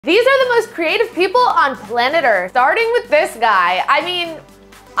These are the most creative people on planet Earth, starting with this guy. I mean,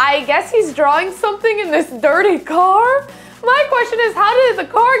 I guess he's drawing something in this dirty car? My question is, how did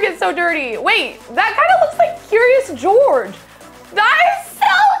the car get so dirty? Wait, that kind of looks like Curious George. That is so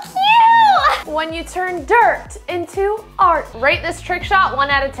cute! When you turn dirt into art. Rate this trick shot 1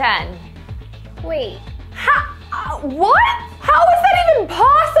 out of 10. Wait. What? How is that even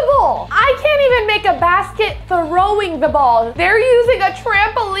possible? I can't even make a basket throwing the ball. They're using a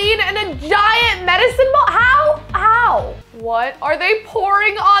trampoline and a giant medicine ball. How? What are they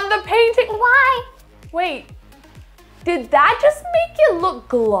pouring on the painting? Why? Wait, did that just make it look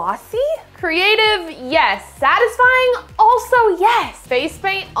glossy? Creative, yes. Satisfying, also yes. Face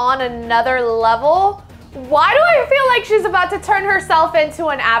paint on another level. Why do I feel like she's about to turn herself into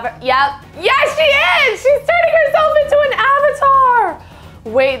an avatar? Yep. Yes, she is! She's turning herself into an avatar!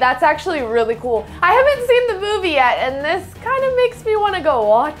 Wait, that's actually really cool. I haven't seen the movie yet, and this kind of makes me want to go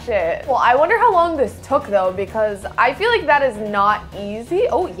watch it. Well, I wonder how long this took, though, because I feel like that is not easy.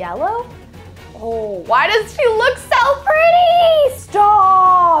 Oh, yellow? Oh, why does she look so pretty?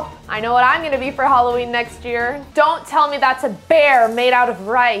 Stop! I know what I'm going to be for Halloween next year. Don't tell me that's a bear made out of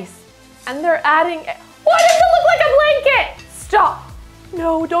rice. And they're adding... Why does it look like a blanket? Stop.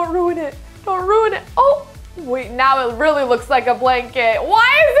 No, don't ruin it. Don't ruin it. Oh, wait, now it really looks like a blanket.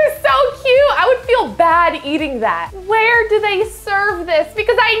 Why is this so cute? I would feel bad eating that. Where do they serve this?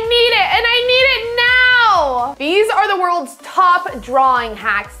 Because I need it, and I need it now. These are the world's top drawing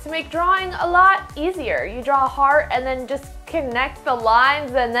hacks to make drawing a lot easier. You draw a heart and then just connect the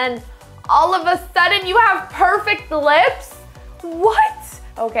lines, and then all of a sudden you have perfect lips? What?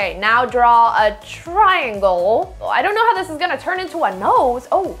 Okay, now draw a triangle. I don't know how this is gonna turn into a nose.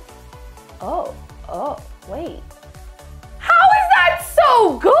 Oh, wait. How is that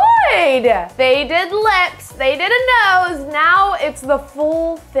so good? They did lips, they did a nose, now it's the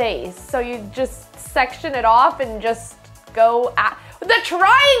full face. So you just section it off and just go at the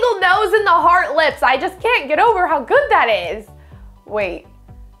triangle nose and the heart lips. I just can't get over how good that is. Wait,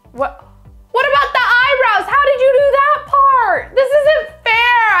 what about the eyebrows? How did you do that part? This isn't fair.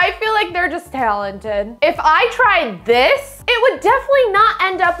 I feel like they're just talented. If I tried this, it would definitely not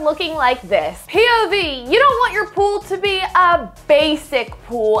end up looking like this. POV, you don't want your pool to be a basic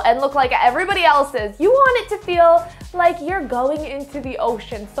pool and look like everybody else's. You want it to feel like you're going into the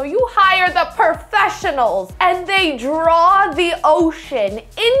ocean. So you hire the professionals and they draw the ocean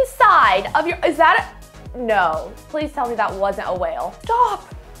inside of your, no, please tell me that wasn't a whale.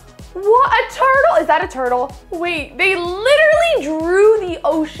 Stop. What, a turtle? Is that a turtle? Wait, they literally drew the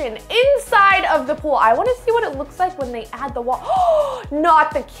ocean inside of the pool. I want to see what it looks like when they add the water.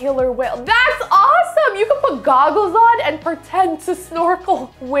 Not the killer whale. That's awesome. You can put goggles on and pretend to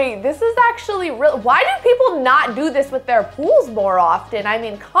snorkel. Wait, this is actually real. Why do people not do this with their pools more often? I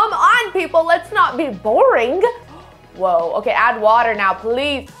mean, come on, people. Let's not be boring. Whoa, okay, add water now,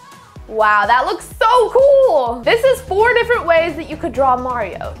 please. Wow, that looks so cool. This is 4 different ways that you could draw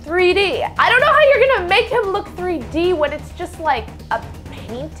Mario. 3D. I don't know how you're gonna make him look 3D when it's just like a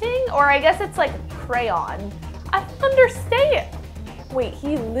painting, or I guess it's like crayon. I don't understand. Wait,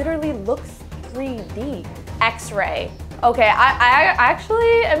 he literally looks 3D. X-ray. Okay, I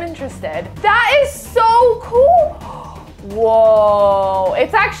actually am interested. That is so cool. Whoa,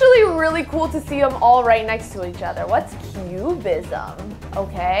 it's actually really cool to see them all right next to each other. What's cubism?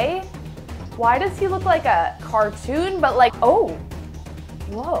 Okay. Why does he look like a cartoon, but like, oh,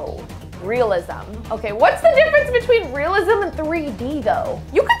 whoa, realism. Okay, what's the difference between realism and 3D though?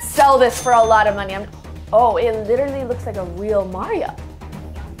 You could sell this for a lot of money. Oh, it literally looks like a real Mario.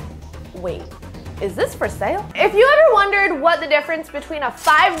 Wait. Is this for sale? If you ever wondered what the difference between a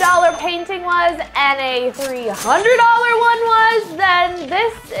 $5 painting was and a $300 one was, then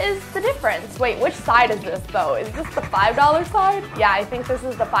this is the difference. Wait, which side is this though? Is this the $5 side? Yeah, I think this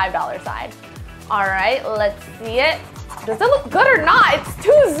is the $5 side. All right, let's see it. Does it look good or not? It's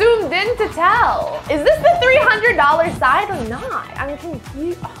too zoomed in to tell. Is this the $300 side or not? I'm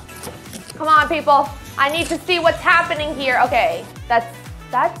confused. Oh. Come on, people. I need to see what's happening here. Okay, that's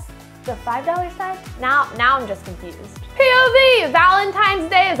the $5 side? Now I'm just confused. POV,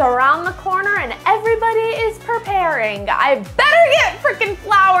 Valentine's Day is around the corner and everybody is preparing. I better get freaking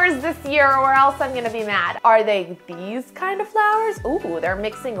flowers this year or else I'm gonna be mad. Are they these kind of flowers? Ooh, they're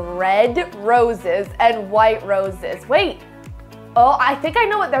mixing red roses and white roses. Wait, oh, I think I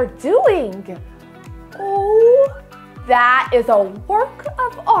know what they're doing. Oh, that is a work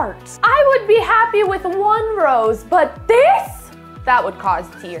of art. I would be happy with 1 rose, but this? That would cause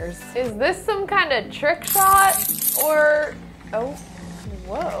tears. Is this some kind of trick shot? Or, oh,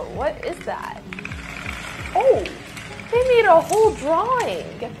 whoa, what is that? Oh, They made a whole drawing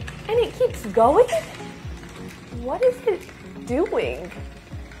and it keeps going? What is it doing?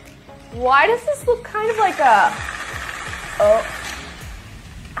 Why does this look kind of like a, oh,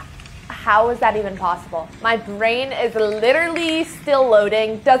 how is that even possible? My brain is literally still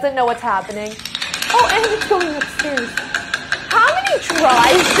loading, doesn't know what's happening. Oh, and it's going upstairs. How many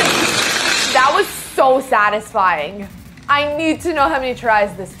tries? That was so satisfying. I need to know how many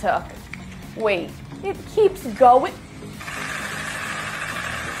tries this took. Wait, it keeps going.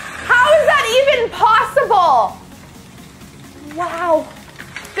 How is that even possible? Wow,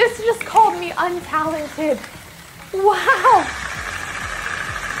 this just called me untalented. Wow.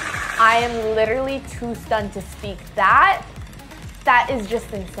 I am literally too stunned to speak. That is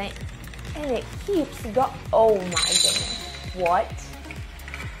just insane. And it keeps going. Oh my goodness. What?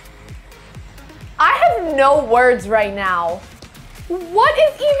 I have no words right now. What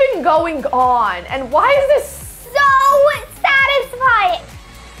is even going on? And why is this so satisfying?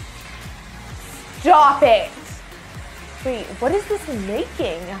 Stop it. Wait, what is this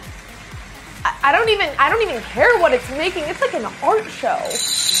making? I don't even care what it's making. It's like an art show.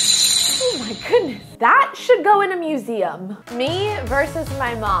 Oh my goodness. That should go in a museum. Me versus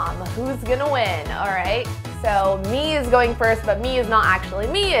my mom. Who's gonna win? All right. So me is going first, but me is not actually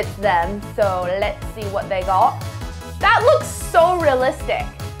me, it's them. So let's see what they got. That looks so realistic.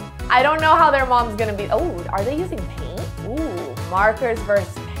 I don't know how their mom's gonna be. Oh, are they using paint? Ooh, markers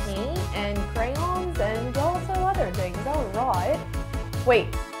versus paint and crayons and also other things. All right. Wait,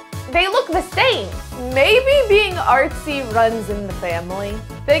 they look the same. Maybe being artsy runs in the family.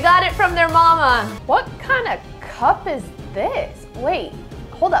 They got it from their mama. What kind of cup is this? Wait,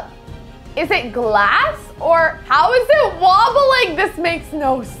 hold up. Is it glass or how is it wobbling? This makes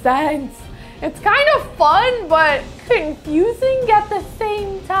no sense. It's kind of fun, but confusing at the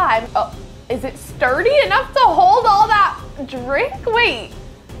same time. Oh, is it sturdy enough to hold all that drink? Wait,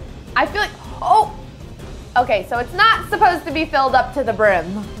 I feel like, oh. Okay, so it's not supposed to be filled up to the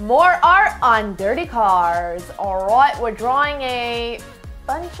brim. More art on dirty cars. All right, we're drawing a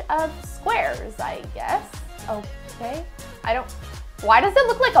bunch of squares, I guess. Okay, why does it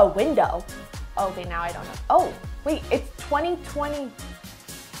look like a window? Okay, now I don't know. Oh, wait, it's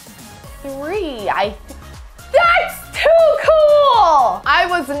 2023. That's too cool! I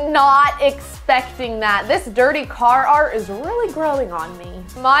was not expecting that. This dirty car art is really growing on me.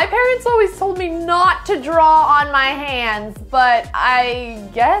 My parents always told me not to draw on my hands, but I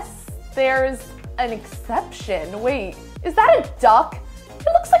guess there's an exception. Wait, is that a duck? It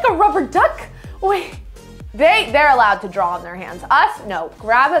looks like a rubber duck. Wait, they're allowed to draw on their hands. Us, no.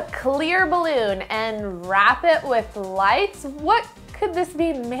 Grab a clear balloon and wrap it with lights. What could this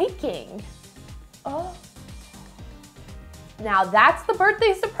be making? Oh. Now that's the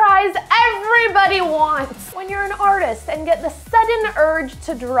birthday surprise everybody wants. When you're an artist and get the sudden urge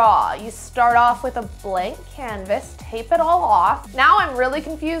to draw, you start off with a blank canvas, tape it all off. Now I'm really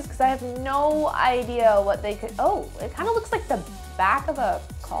confused because I have no idea what they could, oh, it kind of looks like the back of a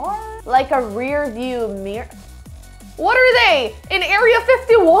car? Like a rear view mirror. What are they, in Area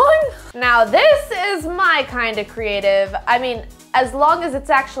 51? Now this is my kind of creative. I mean, as long as it's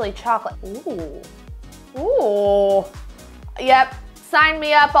actually chocolate. Ooh, ooh. Yep, sign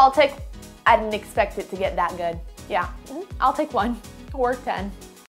me up, I didn't expect it to get that good. Yeah, I'll take one or 10.